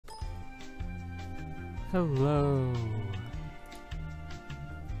Hello,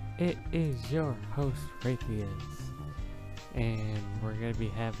 it is your host Raithias, and we're going to be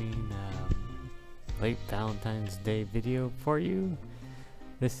having a late Valentine's Day video for you.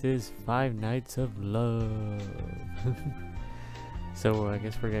 This is 5 Nights of Love. So I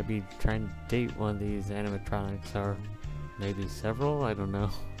guess we're going to be trying to date one of these animatronics, or maybe several, I don't know.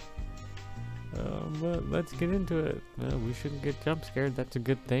 But let's get into it. We shouldn't get jump scared, that's a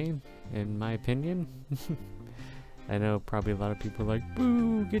good thing, in my opinion. I know probably a lot of people are like,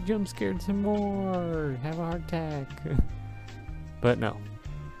 boo, get jump scared some more, have a heart attack. But no.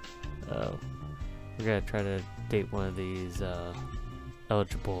 We're gonna try to date one of these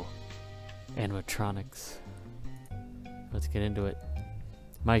eligible animatronics. Let's get into it.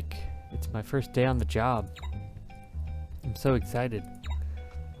 Mike, it's my first day on the job. I'm so excited.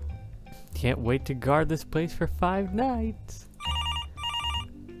 Can't wait to guard this place for 5 nights.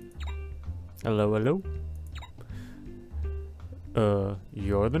 Hello, hello.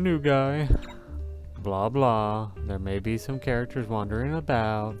 You're the new guy. Blah blah. There may be some characters wandering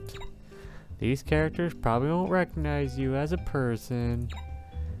about. These characters probably won't recognize you as a person.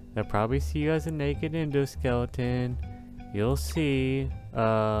 They'll probably see you as a naked endoskeleton. You'll see.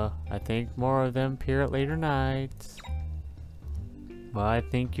 I think more of them appear at later nights. Well, I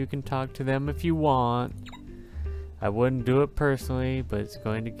think you can talk to them if you want. I wouldn't do it personally, but it's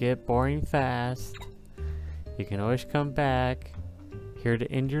going to get boring fast. You can always come back. Here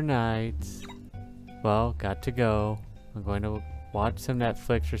to end your nights. Well, got to go. I'm going to watch some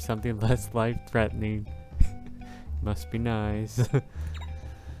Netflix or something less life-threatening. Must be nice.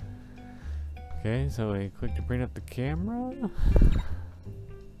 Okay, so I click to bring up the camera.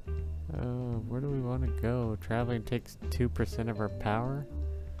 Where do we want to go? Traveling takes 2% of our power.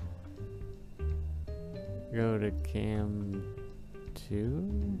 Go to cam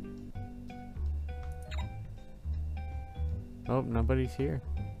 2. Oh, nobody's here.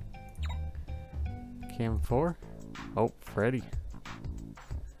 Cam 4. Oh, Freddy.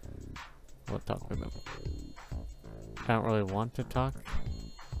 We'll talk with him. I don't really want to talk.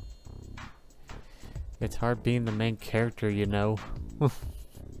 It's hard being the main character, you know.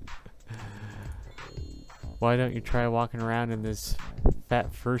 Why don't you try walking around in this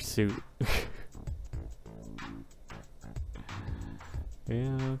fat fursuit?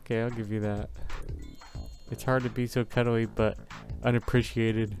 Yeah, okay, I'll give you that. It's hard to be so cuddly, but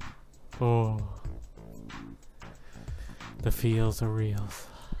unappreciated. Oh. The feels are real.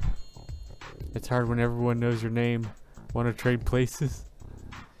 It's hard when everyone knows your name. Want to trade places?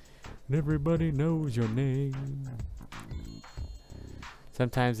 And everybody knows your name.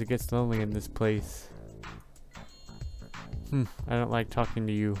 Sometimes it gets lonely in this place. I don't like talking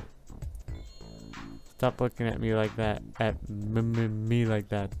to you. Stop looking at me like that. At me like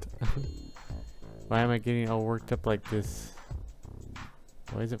that. Why am I getting all worked up like this?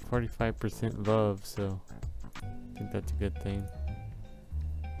 Why is it 45% love? So I think that's a good thing.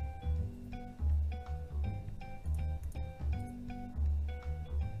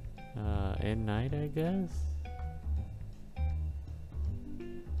 At night, I guess?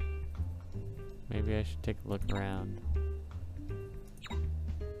 Maybe I should take a look around.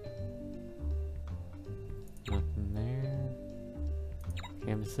 Nothing there.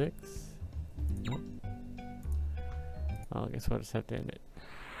 Cam 6? Nope. Well, I guess we'll just have to end it.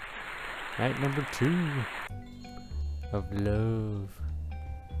 Night number 2 of love.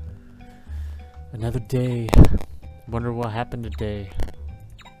 Another day. Wonder what happened today.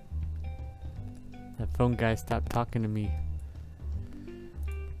 That phone guy stopped talking to me.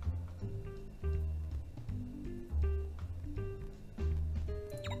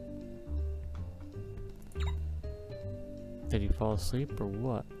 Did he fall asleep or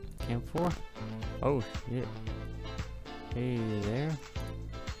what? Cam 4? Oh shit. Hey, you there?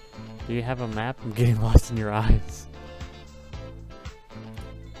 Do you have a map? I'm getting lost in your eyes.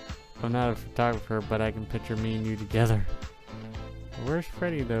 I'm not a photographer, but I can picture me and you together. Where's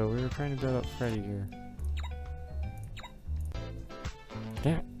Freddy though? We were trying to build up Freddy here.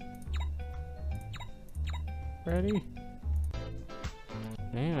 There. Freddy?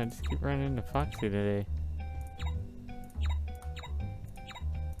 Man, I just keep running into Foxy today.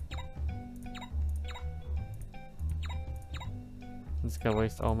 I'm just gonna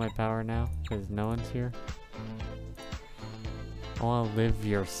waste all my power now because no one's here. I wanna live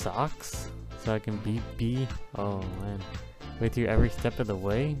your socks so I can beat B. Oh man. With you every step of the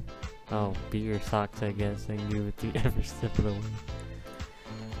way? Oh, beat your socks, I guess. I can do with you every step of the way.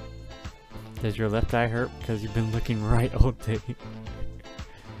 Does your left eye hurt because you've been looking right all day?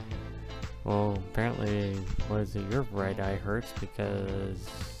 Well, apparently, what is it? Your right eye hurts because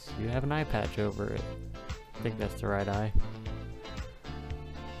you have an eye patch over it. I think that's the right eye.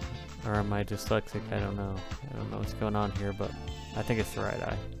 Or am I dyslexic? I don't know. I don't know what's going on here, but I think it's the right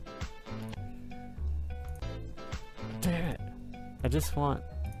eye. Damn it! I just want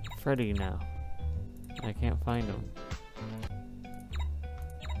Freddy now. I can't find him.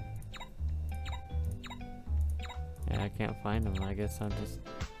 Yeah, I can't find him. I guess I'll just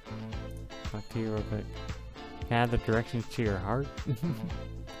talk to you real quick. Can I have the directions to your heart?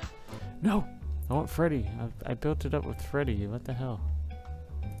 No! I want Freddy. I built it up with Freddy. What the hell?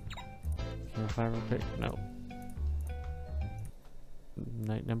 Can I find real quick? No.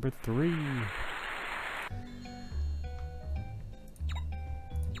 Night number 3.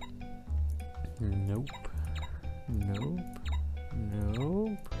 Nope. Nope.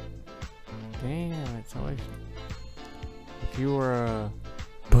 Nope. Damn, it's always... If you were a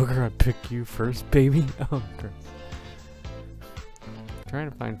booger, I'd pick you first, baby. Oh, gross.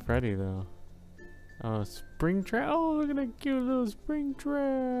 Trying to find Freddy, though. Oh, spring trap. Oh, look at that cute little spring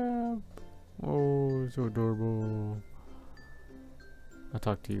trap. Oh, so adorable. I'll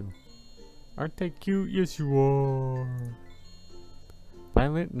talk to you. Aren't they cute? Yes, you are.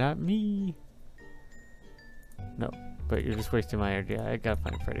 Violent, not me. No, but you're just wasting my energy. I gotta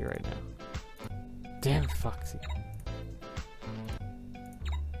find Freddy right now. Damn, Foxy.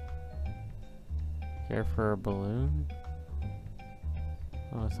 Care for a balloon?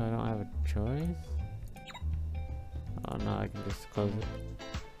 Oh, so I don't have a choice? Oh no, I can just close it.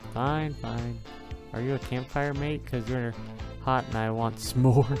 Fine, fine. Are you a campfire mate? Cause you're hot and I want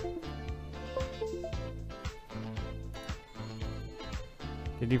s'more.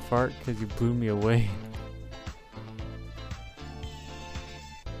 Did you fart? Cause you blew me away.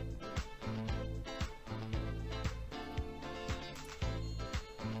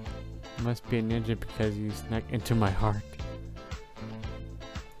 You must be a ninja because you snuck into my heart.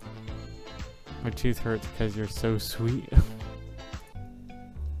 My tooth hurts because you're so sweet.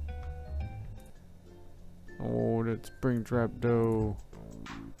 Oh, that spring trap dough.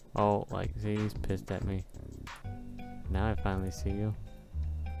 Oh, like, see, he's pissed at me. Now I finally see you.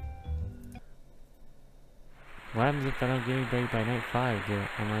 What happens if I don't get anybody by night 5?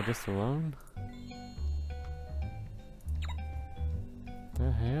 Am I just alone?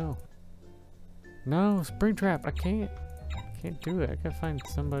 The hell? No, spring trap, I can't do it. I gotta find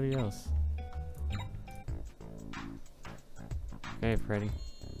somebody else. Hey, Freddy.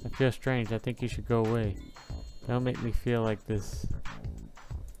 I feel strange. I think you should go away. Don't make me feel like this.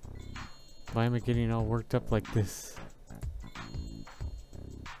 Why am I getting all worked up like this?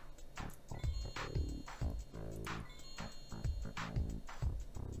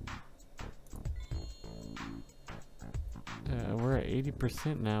 We're at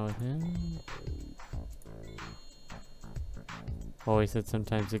 80% now with him. Oh, he said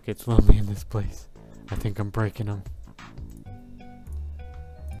sometimes it gets lonely in this place. I think I'm breaking him.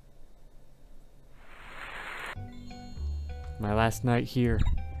 My last night here.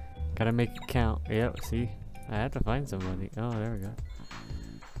 Gotta make it count. Yep, see? I have to find somebody. Oh, there we go.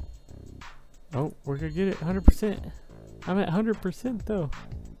 Oh, we're gonna get it 100%. I'm at 100% though.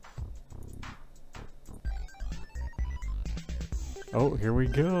 Oh, here we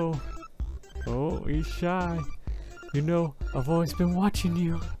go. Oh, he's shy. You know, I've always been watching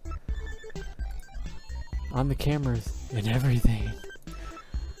you. On the cameras and everything.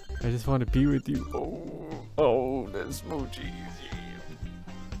 I just want to be with you. Oh, that's smoochies.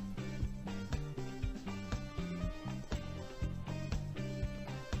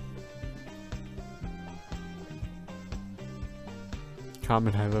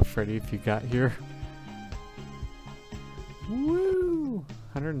 Comment I love Freddy if you got here. Woo!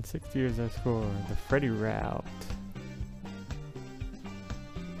 160 is our score. The Freddy route.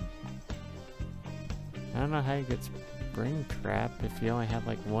 I don't know how you get spring trap if you only have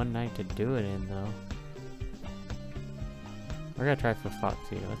like one night to do it in though. We're gonna try for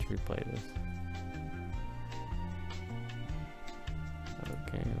Foxy. Let's replay this.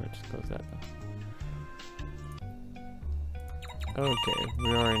 Okay, let's close that though. Okay,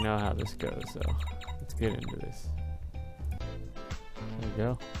 we already know how this goes, so let's get into this. There we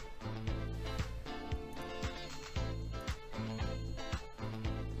go.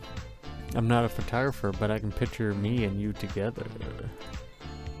 I'm not a photographer, but I can picture me and you together.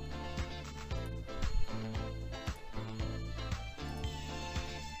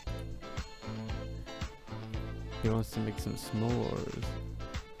 He wants to make some s'mores.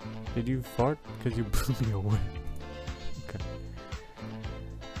 Did you fart? Because you blew me away. Okay.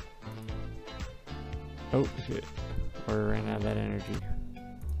 Oh shit. We ran out of that energy.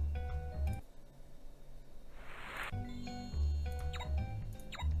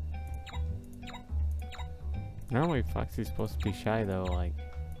 Normally Foxy's supposed to be shy though, like,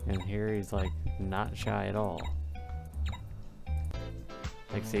 and here he's like not shy at all.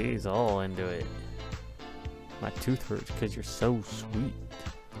 Like, see, he's all into it. My tooth hurts because you're so sweet.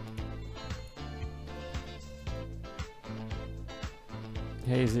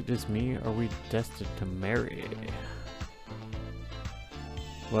 Hey, is it just me, or are we destined to marry?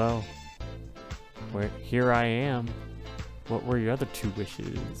 Well, here I am. What were your other 2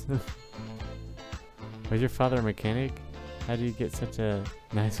 wishes? Was your father a mechanic? How do you get such a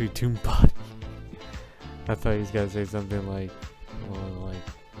nicely tuned body? I thought he was gonna say something like, well, like,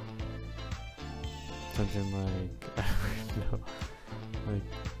 something like, I don't know, like,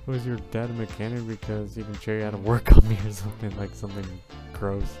 was your dad a mechanic because he can show you how to work on me or something, like something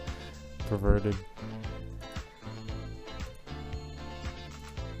gross, perverted.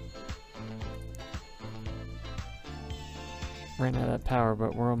 Ran out of power,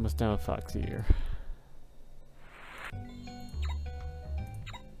 but we're almost done with Foxy here.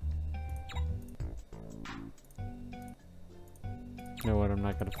 You know what, I'm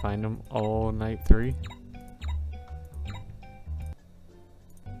not gonna find him all night 3.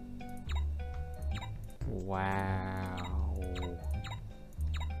 Wow.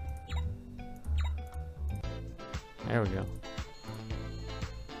 There we go.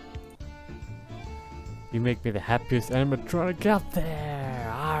 You make me the happiest animatronic out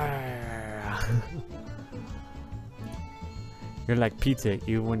there! Arr. You're like pizza,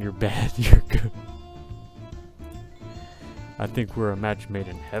 even when you're bad, you're good. I think we're a match made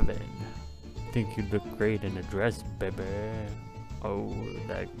in heaven. Think you'd look great in a dress, baby. Oh,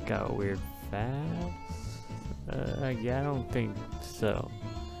 that got weird fast? Yeah, I don't think so.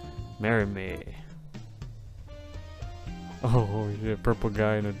 Marry me. Oh, yeah, purple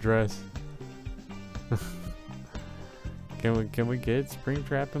guy in a dress. Can we get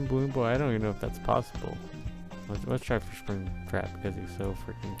Springtrap and Balloon Boy? I don't even know if that's possible. Let's try for Springtrap because he's so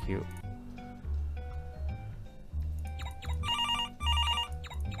freaking cute.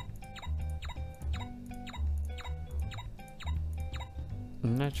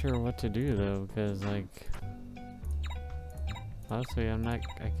 I'm not sure what to do though, because like, honestly, I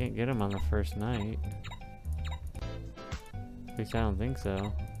can't get him on the first night. At least I don't think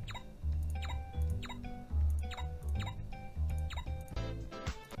so.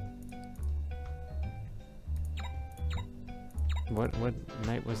 What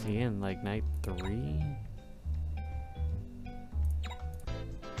night was he in? Like night 3?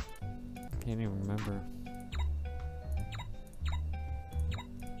 Can't even remember.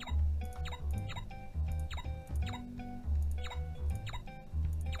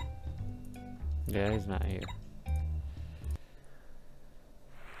 Yeah, he's not here.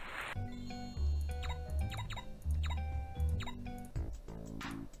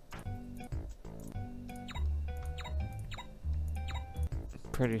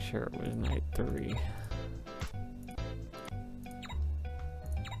 Pretty sure it was night 3.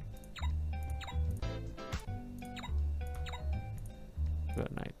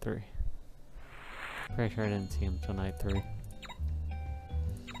 About night 3. Pretty sure I didn't see him till night 3.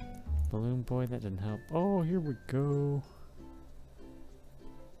 Balloon Boy, that didn't help. Oh, here we go.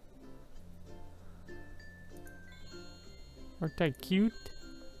 Aren't I cute?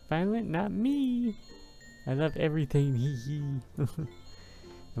 Violent, not me. I love everything, hee hee.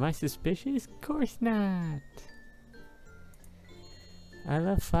 Am I suspicious? Of course not. I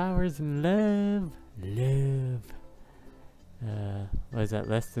love flowers and love. Love. What is that,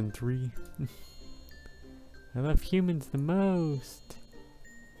 less than 3? I love humans the most.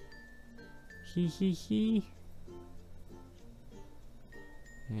 Hee hee hee.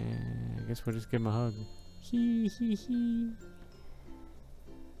 Yeah, I guess we'll just give him a hug. Hee hee hee.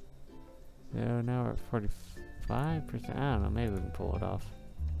 So now we're at 45%. I don't know, maybe we can pull it off.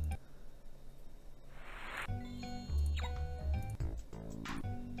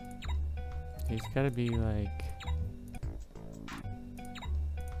 He's gotta be like...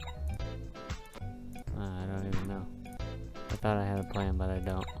 I don't even know. I thought I had a plan, but I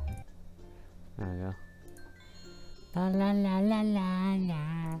don't. There we go. La la la la la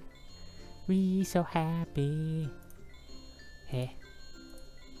la. We so happy. Hey.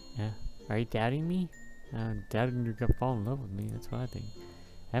 Yeah. Are you doubting me? I'm doubting you're gonna fall in love with me. That's what I think.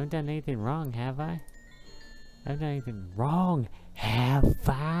 I haven't done anything wrong, have I? I haven't done anything wrong, have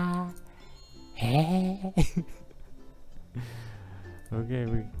I? Hey. Okay,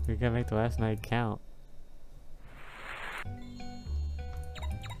 we gotta make the last night count.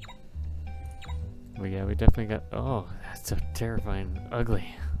 Well, yeah, we definitely got... Oh, that's so terrifying. Ugly.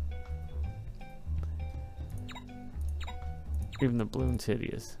 Even the balloon's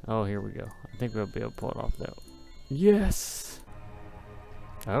hideous. Oh, here we go. I think we'll be able to pull it off, though. Yes!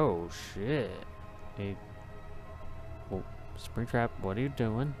 Oh, shit. Hey. Oh, Springtrap, what are you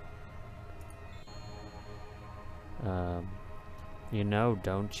doing? You know,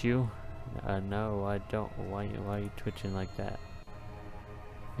 don't you? No, I don't. Why are you twitching like that?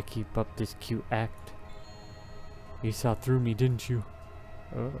 To keep up this cute act. You saw through me, didn't you?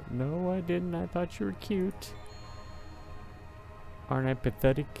 No, I didn't. I thought you were cute. Aren't I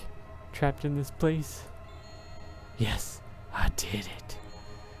pathetic? Trapped in this place? Yes, I did it.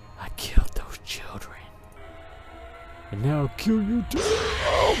 I killed those children. And now I'll kill you too.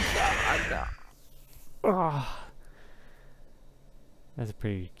 Oh, God. Ah. That's a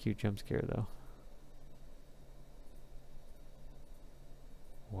pretty cute jump scare, though.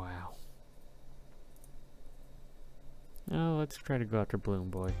 Wow. Oh, let's try to go after Balloon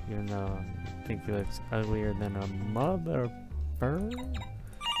Boy, even though I think he looks uglier than a mother bird.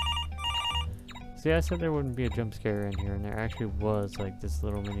 See, I said there wouldn't be a jump scare in here, and there actually was like this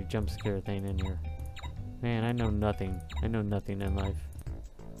little mini jump scare thing in here. Man, I know nothing. I know nothing in life.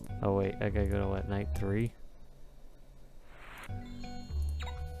 Oh wait, I gotta go to what, night 3?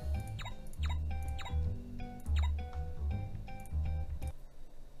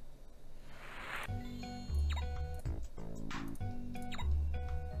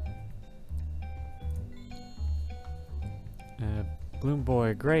 Balloon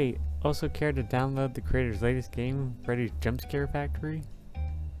Boy, great. Also care to download the creator's latest game, Freddy's Jumpscare Factory?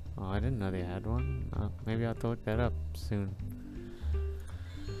 Oh, I didn't know they had one. Maybe I'll have to look that up soon.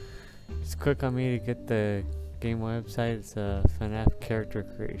 Just click on me to get the game website. It's a FNAF character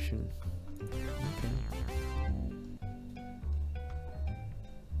creation. Okay.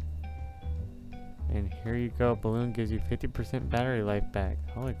 And here you go. Balloon gives you 50% battery life back.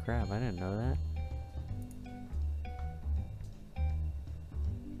 Holy crap, I didn't know that.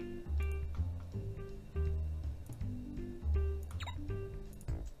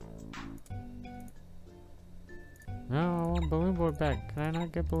 No, I want Balloon Boy back. Can I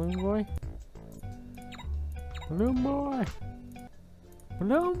not get Balloon Boy? Balloon Boy!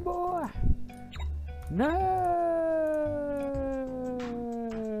 Balloon Boy! No!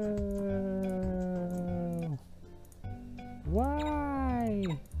 Why?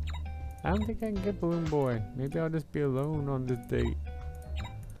 I don't think I can get Balloon Boy. Maybe I'll just be alone on this date.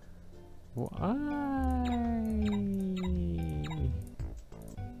 Why?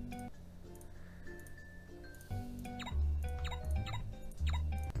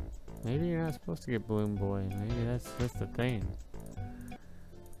 Maybe you're not supposed to get Balloon Boy. Maybe that's the thing.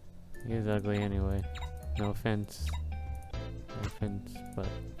 He is ugly anyway. No offense. No offense, but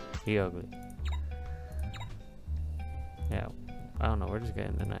he ugly. Yeah, I don't know. We're just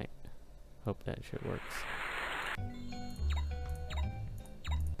getting the night. Hope that shit works.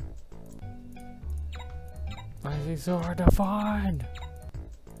 Why is he so hard to find?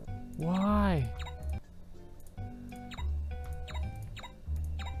 Why?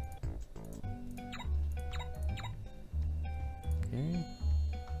 Okay.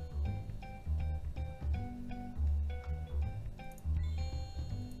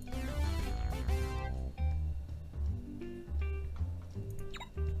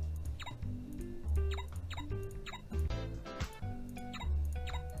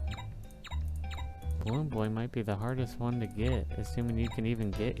 Balloon Boy might be the hardest one to get, assuming you can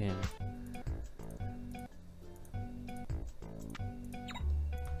even get him.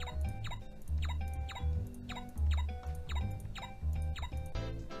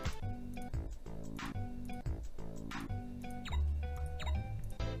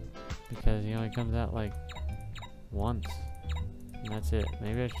 Because he only comes out like once. And that's it.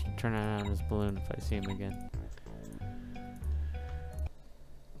 Maybe I should turn on this balloon if I see him again.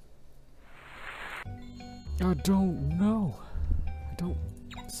 I don't know.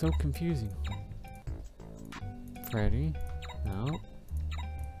 It's so confusing. Freddy? No.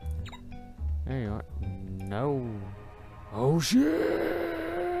 There you are. No. Oh shit!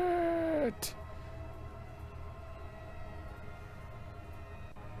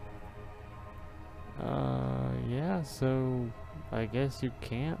 Yeah, so I guess you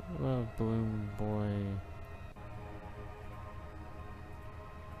can't love Balloon Boy.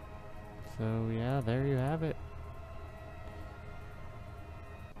 So yeah, there you have it.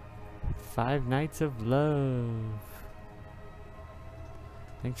 5 Nights of Love.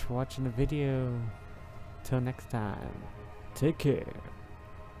 Thanks for watching the video. Till next time, take care.